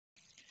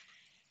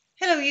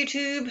Hello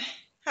YouTube,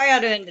 how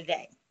y'all doing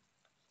today?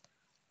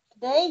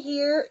 Today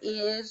here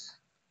is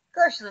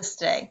grocery list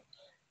day,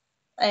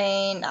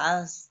 and I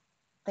was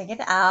thinking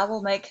I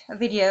will make a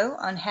video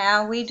on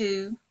how we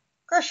do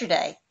grocery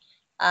day.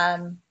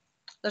 Um,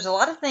 there's a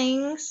lot of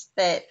things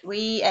that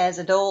we as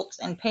adults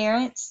and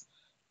parents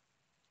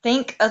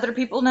think other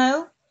people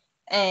know,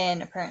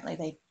 and apparently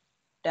they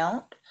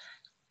don't.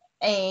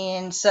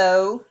 And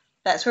so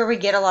that's where we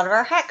get a lot of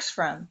our hacks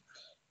from.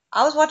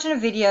 I was watching a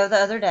video the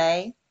other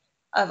day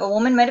of a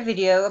woman made a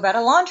video about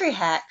a laundry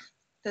hack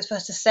that's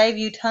supposed to save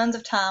you tons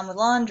of time with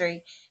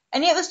laundry,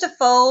 and it was to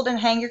fold and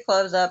hang your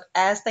clothes up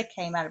as they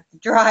came out of the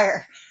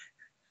dryer.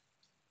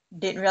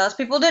 Didn't realize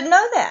people didn't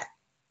know that,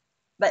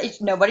 but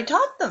nobody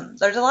taught them.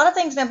 There's a lot of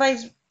things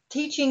nobody's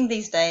teaching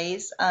these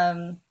days.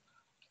 I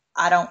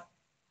don't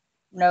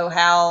know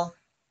how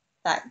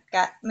that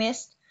got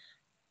missed.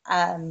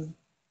 I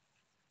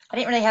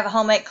didn't really have a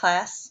home ec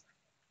class.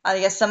 I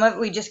guess some of it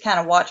we just kind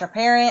of watch our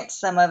parents.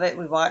 Some of it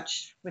we learn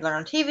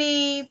on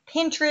TV,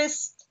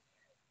 Pinterest,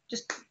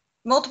 just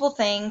multiple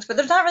things. But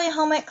there's not really a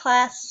home ec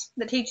class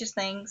that teaches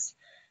things.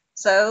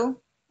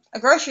 So, a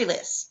grocery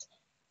list.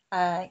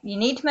 You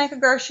need to make a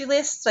grocery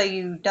list so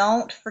you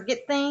don't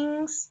forget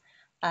things.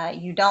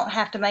 You don't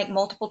have to make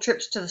multiple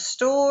trips to the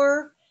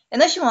store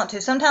unless you want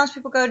to. Sometimes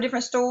people go to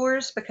different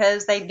stores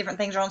because different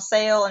things are on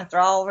sale, and if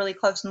they're all really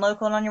close and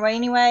local and on your way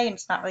anyway, and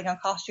it's not really going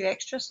to cost you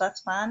extra, so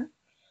that's fine.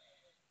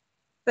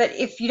 But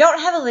if you don't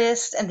have a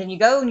list and then you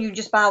go and you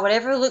just buy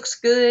whatever looks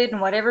good and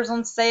whatever's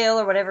on sale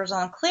or whatever's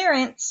on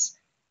clearance,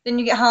 then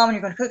you get home and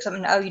you're going to cook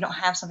something. Oh, you don't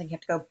have something. You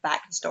have to go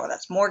back to the store.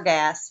 That's more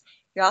gas.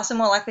 You're also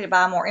more likely to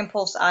buy more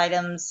impulse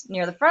items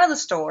near the front of the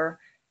store,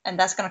 and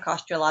that's going to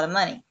cost you a lot of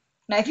money.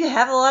 Now, if you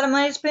have a lot of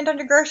money to spend on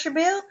your grocery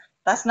bill,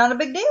 that's not a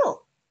big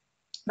deal.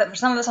 But for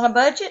some of us on a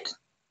budget,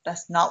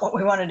 that's not what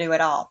we want to do at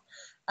all.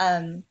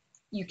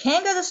 You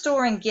can go to the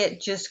store and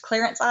get just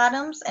clearance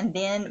items and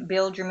then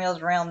build your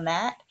meals around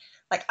that.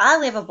 Like, I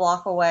live a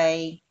block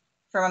away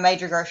from a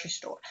major grocery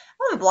store.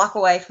 I live a block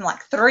away from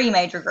like 3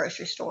 major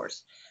grocery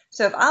stores.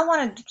 So if I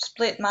want to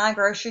split my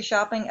grocery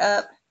shopping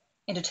up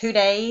into 2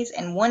 days,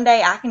 and one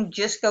day I can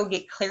just go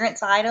get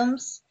clearance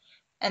items,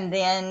 and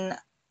then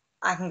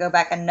I can go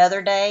back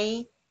another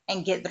day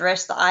and get the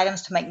rest of the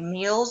items to make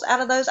meals out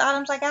of those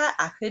items I got,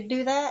 I could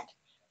do that.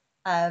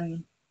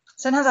 Um,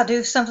 Sometimes I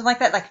do something like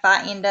that.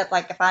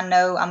 Like if I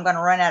know I'm going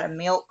to run out of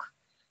milk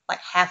like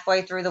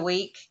halfway through the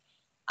week,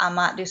 I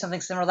might do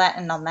something similar to that.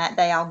 And on that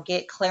day, I'll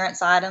get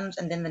clearance items.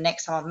 And then the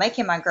next time I'm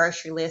making my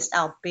grocery list,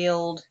 I'll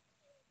build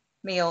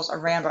meals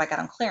around what I got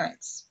on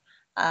clearance.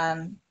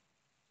 Um,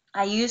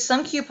 I use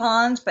some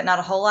coupons, but not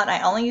a whole lot.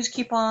 I only use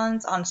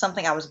coupons on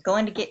something I was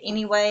going to get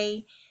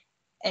anyway.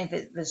 And if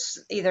it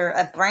was either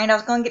a brand I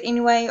was going to get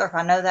anyway, or if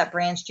I know that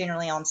brand's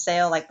generally on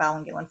sale, like buy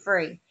one, get one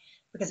free.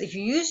 Because if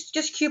you use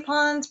just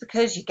coupons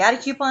because you got a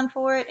coupon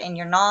for it and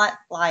you're not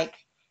like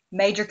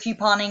major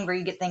couponing where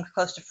you get things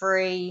close to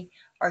free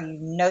or you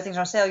know things are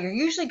on sale, you're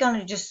usually going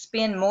to just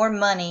spend more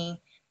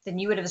money than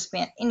you would have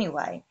spent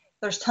anyway.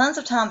 There's tons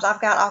of times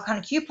I've got all kind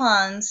of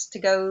coupons to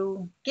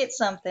go get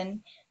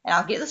something, and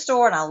I'll get to the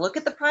store and I'll look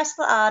at the price of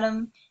the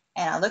item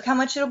and I look how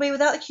much it'll be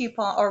without the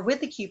coupon or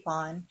with the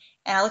coupon,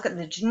 and I look at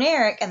the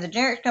generic, and the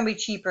generic's going to be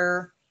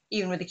cheaper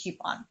even with the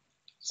coupon.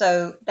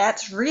 So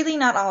that's really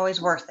not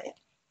always worth it.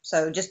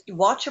 So just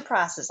watch your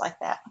prices like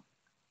that.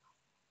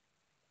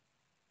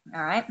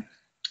 All right.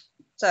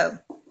 So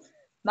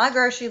my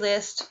grocery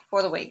list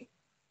for the week.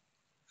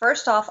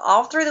 First off,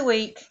 all through the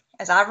week,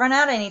 as I run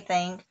out of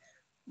anything,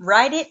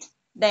 write it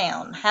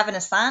down. Have an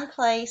assigned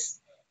place,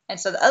 and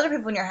so the other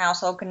people in your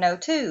household can know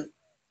too.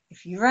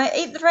 If you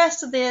eat the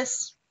rest of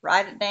this,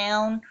 write it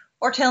down,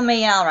 or tell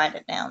me and I'll write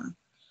it down.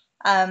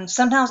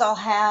 Sometimes I'll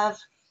have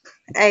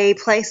a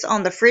place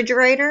on the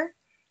refrigerator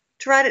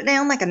to write it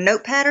down, like a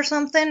notepad or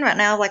something. Right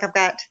now, like I've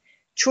got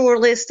chore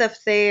list up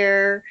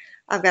there.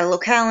 I've got a little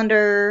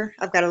calendar.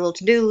 I've got a little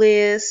to-do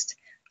list.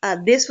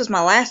 This was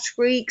my last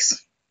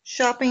week's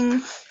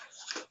shopping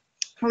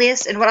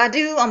list. And what I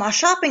do on my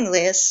shopping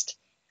list,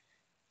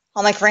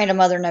 I'll make random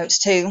other notes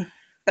too.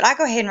 But I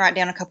go ahead and write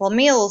down a couple of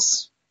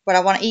meals, what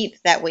I want to eat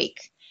that week,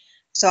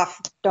 so I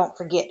don't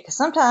forget. Because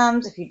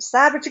sometimes if you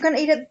decide what you're going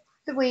to eat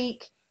the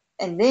week,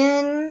 and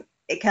then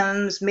it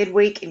comes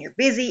midweek and you're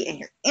busy and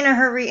you're in a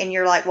hurry and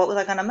you're like, what was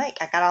I going to make?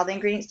 I got all the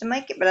ingredients to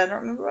make it, but I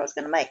don't remember what I was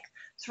going to make.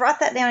 So write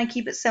that down and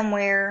keep it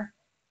somewhere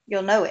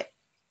you'll know it.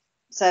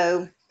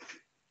 So,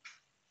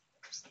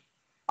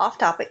 off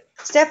topic.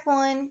 Step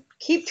 1,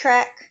 keep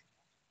track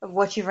of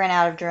what you've ran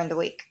out of during the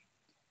week.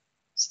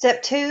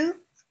 Step 2,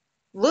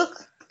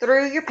 look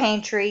through your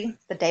pantry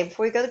the day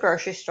before you go to the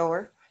grocery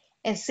store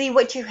and see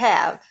what you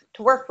have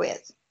to work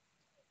with.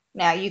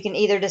 Now, you can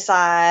either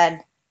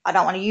decide, I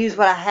don't want to use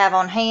what I have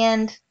on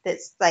hand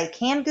that's like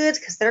canned goods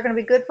because they're going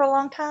to be good for a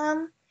long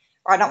time,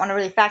 or I don't want to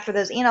really factor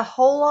those in a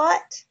whole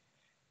lot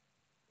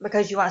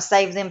because you want to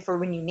save them for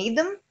when you need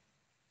them.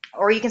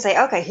 Or you can say,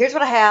 okay, here's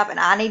what I have, and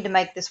I need to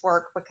make this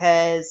work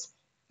because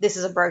this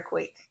is a broke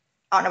week.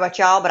 I don't know about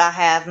y'all, but I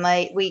have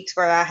my weeks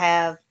where I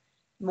have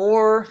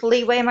more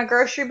leeway in my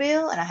grocery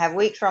bill, and I have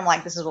weeks where I'm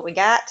like, this is what we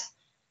got.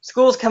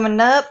 School's coming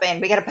up,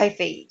 and we got to pay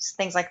fees,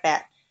 things like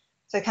that.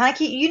 So kind of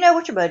keep, you know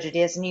what your budget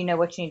is, and you know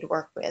what you need to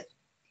work with.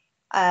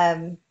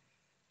 Um,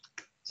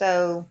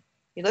 so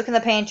you look in the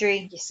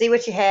pantry, you see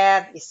what you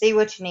have, you see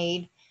what you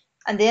need,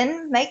 and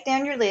then make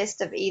down your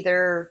list of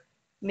either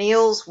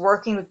meals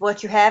working with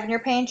what you have in your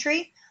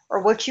pantry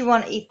or what you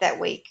want to eat that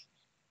week.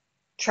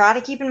 Try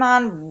to keep in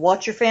mind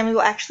what your family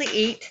will actually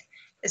eat.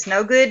 It's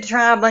no good to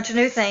try a bunch of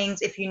new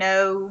things if you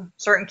know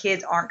certain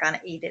kids aren't going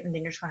to eat it, and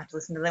then you're just going to have to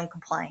listen to them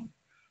complain.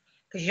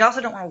 Because you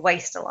also don't want to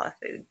waste a lot of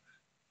food.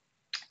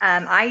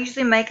 I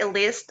usually make a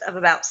list of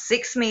about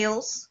 6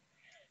 meals,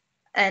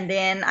 and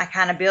then I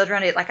kind of build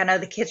around it. Like I know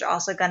the kids are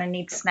also going to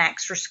need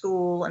snacks for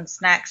school and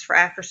snacks for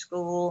after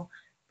school,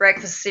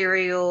 breakfast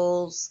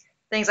cereals,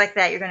 things like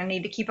that. You're going to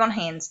need to keep on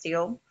hand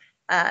still.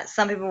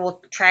 Some people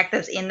will track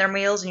those in their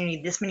meals, and you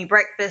need this many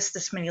breakfasts,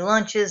 this many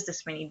lunches,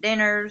 this many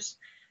dinners.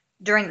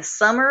 During the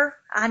summer,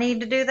 I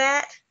need to do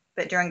that,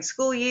 but during the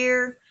school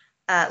year,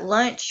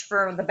 lunch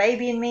for the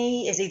baby and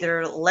me is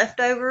either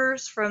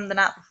leftovers from the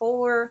night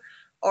before,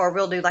 or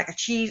we'll do like a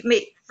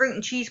fruit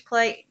and cheese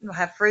plate. We'll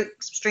have fruit,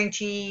 some string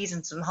cheese,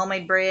 and some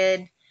homemade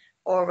bread,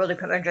 or we'll do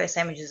pepper and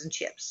sandwiches and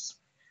chips.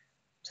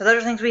 So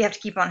those are things we have to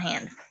keep on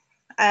hand.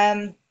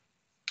 Um,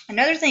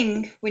 Another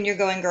thing when you're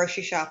going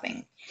grocery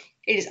shopping,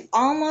 it is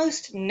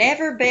almost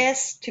never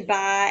best to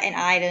buy an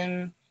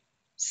item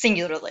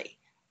singularly.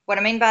 What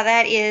I mean by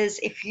that is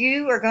if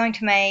you are going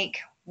to make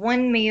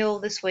one meal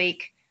this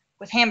week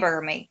with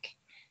hamburger meat,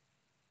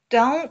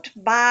 don't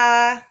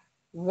buy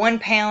 1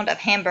 pound of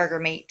hamburger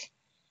meat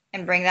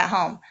and bring that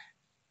home.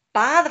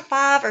 Buy the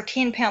 5 or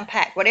 10 pound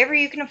pack, whatever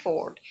you can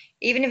afford.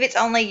 Even if it's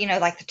only,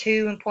 like the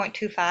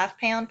 2.25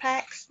 pound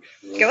packs,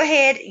 go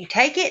ahead, you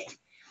take it,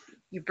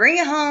 you bring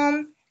it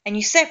home, and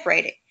you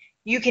separate it.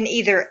 You can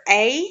either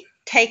A,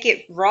 take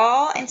it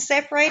raw and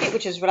separate it,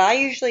 which is what I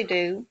usually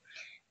do,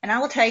 and I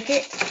will take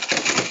it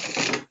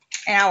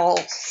and I will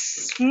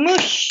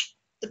smush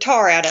the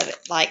tar out of it.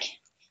 Like, can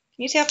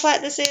you see how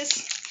flat this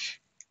is?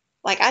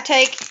 Like, I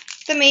take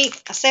the meat,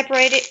 I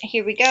separate it,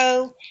 here we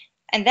go,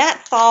 and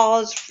that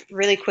thaws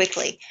really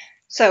quickly.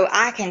 So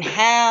I can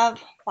have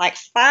like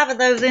 5 of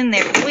those in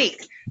there per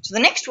week. So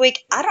the next week,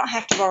 I don't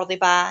have to hardly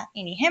buy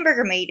any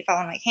hamburger meat if I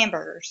want to make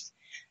hamburgers.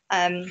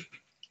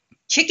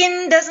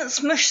 Chicken doesn't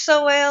smush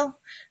so well,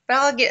 but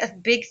I'll get a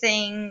big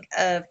thing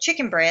of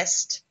chicken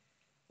breast,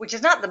 which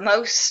is not the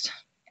most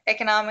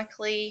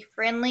economically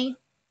friendly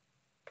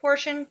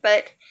portion,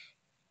 but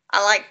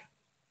I like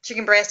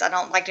chicken breast. I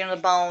don't like doing the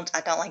bones.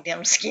 I don't like doing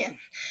the skin.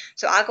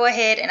 So I'll go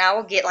ahead and I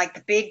will get like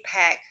the big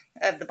pack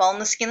of the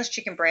boneless, skinless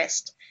chicken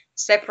breast,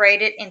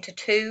 separate it into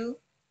 2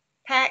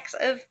 packs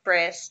of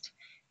breast,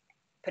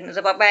 put it in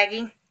a Ziploc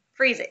baggie,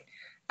 freeze it.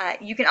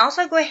 You can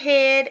also go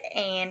ahead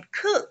and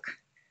cook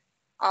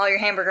all your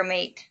hamburger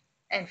meat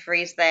and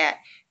freeze that.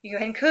 You go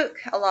ahead and cook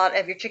a lot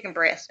of your chicken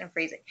breast and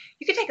freeze it.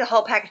 You can take the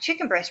whole pack of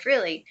chicken breast,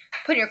 really,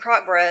 put in your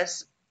crock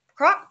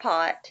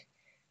pot,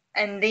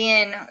 and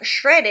then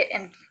shred it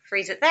and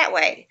freeze it that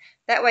way.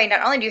 That way,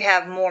 not only do you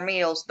have more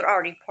meals, they're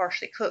already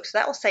partially cooked, so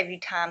that will save you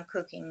time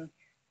cooking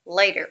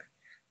later.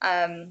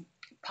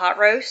 Pot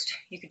roast,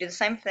 you could do the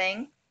same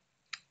thing.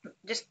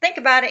 Just think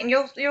about it, and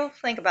you'll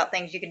think about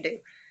things you can do.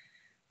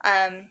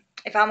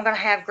 If I'm going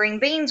to have green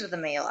beans with a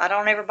meal, I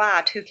don't ever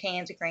buy 2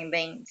 cans of green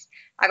beans.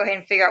 I go ahead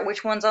and figure out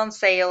which one's on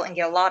sale and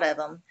get a lot of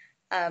them.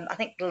 I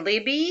think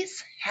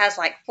Libby's has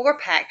like 4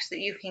 packs that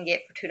you can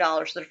get for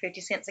 $2, so they're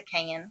 50 cents a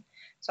can.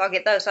 So I'll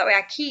get those. So that way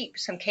I keep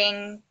some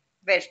canned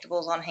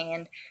vegetables on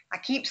hand. I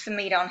keep some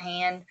meat on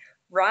hand,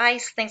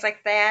 rice, things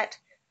like that.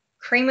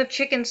 Cream of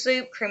chicken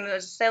soup, cream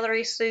of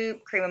celery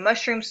soup, cream of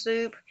mushroom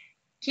soup.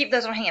 Keep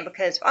those on hand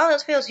because if all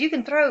else fails, you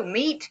can throw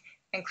meat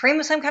and cream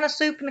of some kind of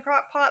soup in the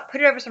crock pot,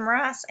 put it over some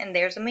rice, and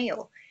there's a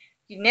meal.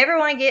 You never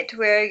want to get to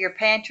where your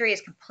pantry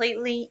is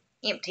completely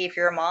empty if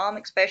you're a mom,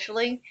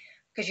 especially,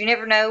 because you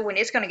never know when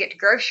it's going to get to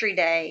grocery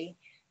day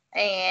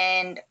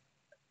and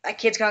a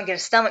kid's going to get a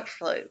stomach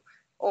flu,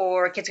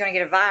 or a kid's going to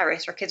get a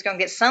virus, or a kid's going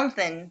to get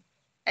something,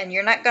 and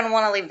you're not going to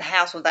want to leave the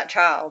house with that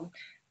child,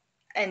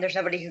 and there's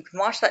nobody who can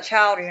watch that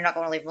child, or you're not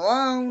going to leave them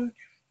alone.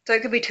 So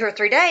it could be 2 or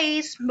 3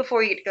 days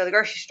before you get to go to the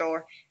grocery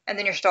store, and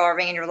then you're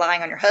starving and you're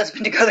relying on your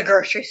husband to go to the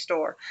grocery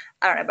store.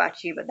 I don't know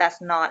about you, but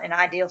that's not an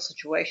ideal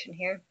situation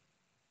here.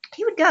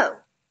 He would go.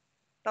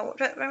 Don't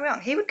get me wrong.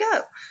 He would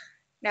go.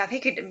 Now, if he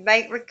could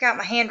work out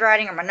my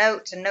handwriting or my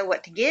notes and know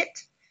what to get,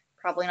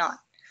 probably not.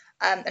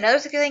 Another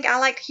thing I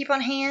like to keep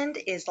on hand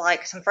is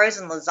like some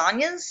frozen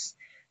lasagnas.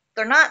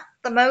 They're not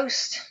the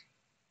most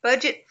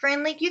budget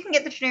friendly. You can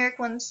get the generic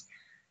ones,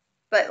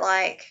 but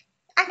like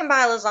I can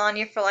buy a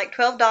lasagna for like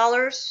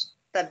 $12,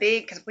 the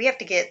big, because we have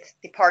to get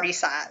the party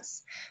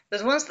size.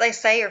 Those ones they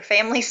say are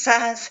family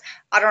size,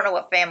 I don't know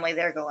what family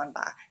they're going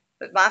by,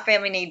 but my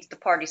family needs the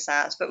party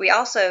size. But we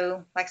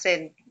also, like I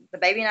said, the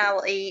baby and I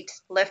will eat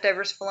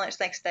leftovers for lunch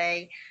next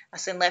day. I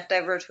send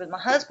leftovers with my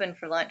husband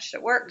for lunch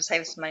at work to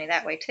save some money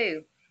that way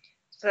too.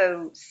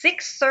 So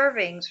 6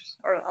 servings,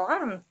 or a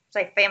lot of them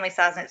say family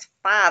size, and it's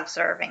 5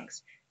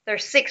 servings.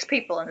 There's 6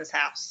 people in this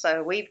house,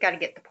 so we've got to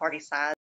get the party size.